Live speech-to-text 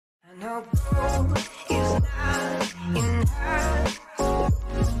No gold is not in her.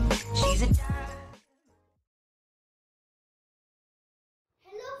 She's a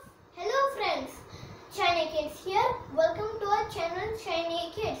Hello friends, Shiny Kids here. Welcome to our channel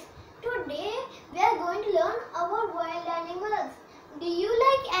Shiny Kids. Today we are going to learn about wild animals. Do you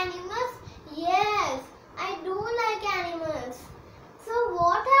like animals? Yes, I do like animals. So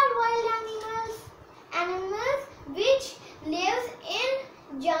what are wild animals? Animals which lives in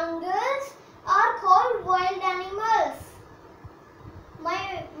jungles are called wild animals.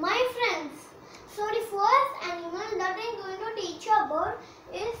 My friends, so the first animal that I am going to teach you about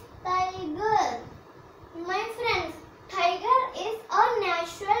is tiger. My friends, tiger is a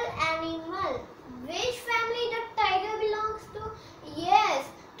natural animal. Which family the tiger belongs to? Yes,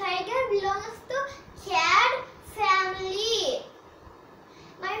 tiger belongs to cat family.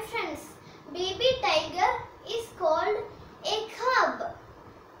 My friends, baby tiger is called a cub.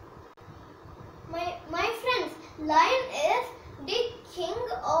 My friends, lion is the king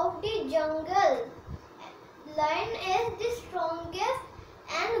of the jungle. Lion is the strongest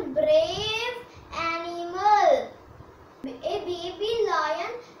and brave animal. A baby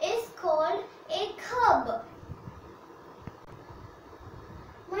lion is called a cub.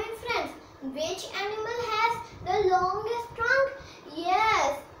 My friends, which animal has the longest trunk?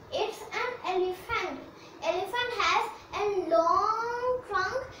 Yes, it's an elephant. Elephant has a long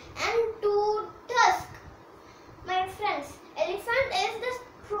trunk and two tusks. My friends, elephant is the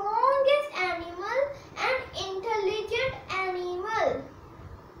strongest animal and intelligent animal.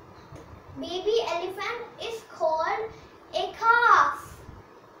 Baby elephant is called a calf.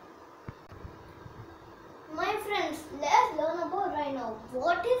 My friends, let's learn about rhino.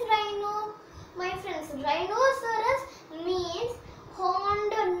 What is rhino? My friends, rhinoceros means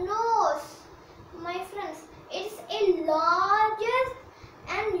horned nose. My friends, it's a largest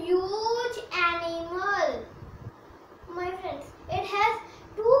and huge animal. My friends, it has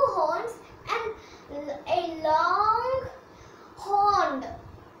two horns and a long horn.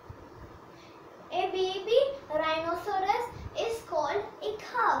 A baby rhinoceros is called a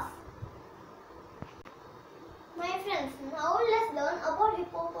calf. My friends, now let's learn about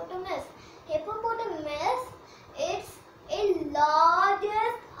hippopotamus. Hippopotamus is a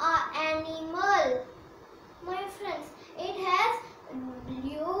largest animal. My friends, it has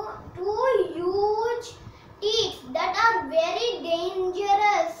two huge teeth that are very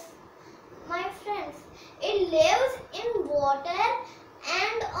dangerous. My friends, it lives in water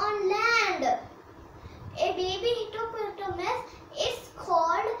and on land. A baby hippopotamus is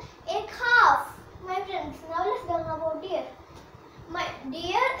called a calf. My friends, now let's learn about deer.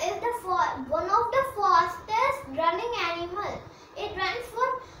 Deer is one of the fastest running animal. It runs for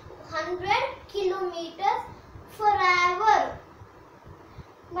 100 kilometers forever.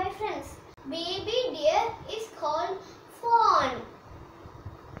 My friends, baby deer is called fawn.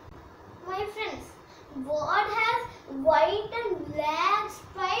 My friends, what has white and black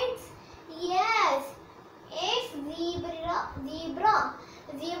stripes? Yes, it's zebra.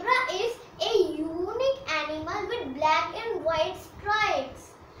 Zebra is a unique animal with black and white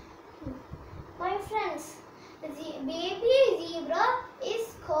stripes. My friends, baby zebra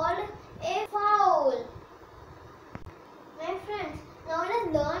is called a fowl. My friends, now let's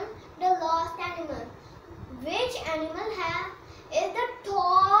learn the last animal. Which animal is the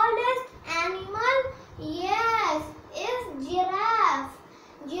tallest animal? Yes, is giraffe.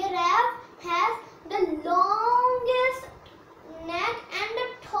 Giraffe has the longest neck and the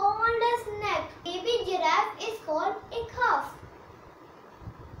tallest neck. Baby giraffe is called a calf.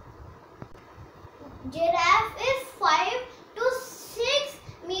 Giraffe is 5 to 6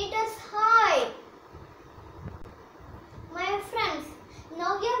 meters high. My friends,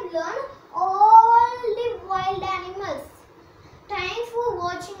 now we have learned all the wild animals. Thanks for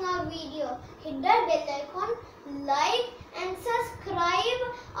watching our video. Hit the bell icon, like and subscribe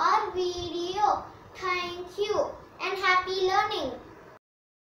our video. Thank you and happy learning.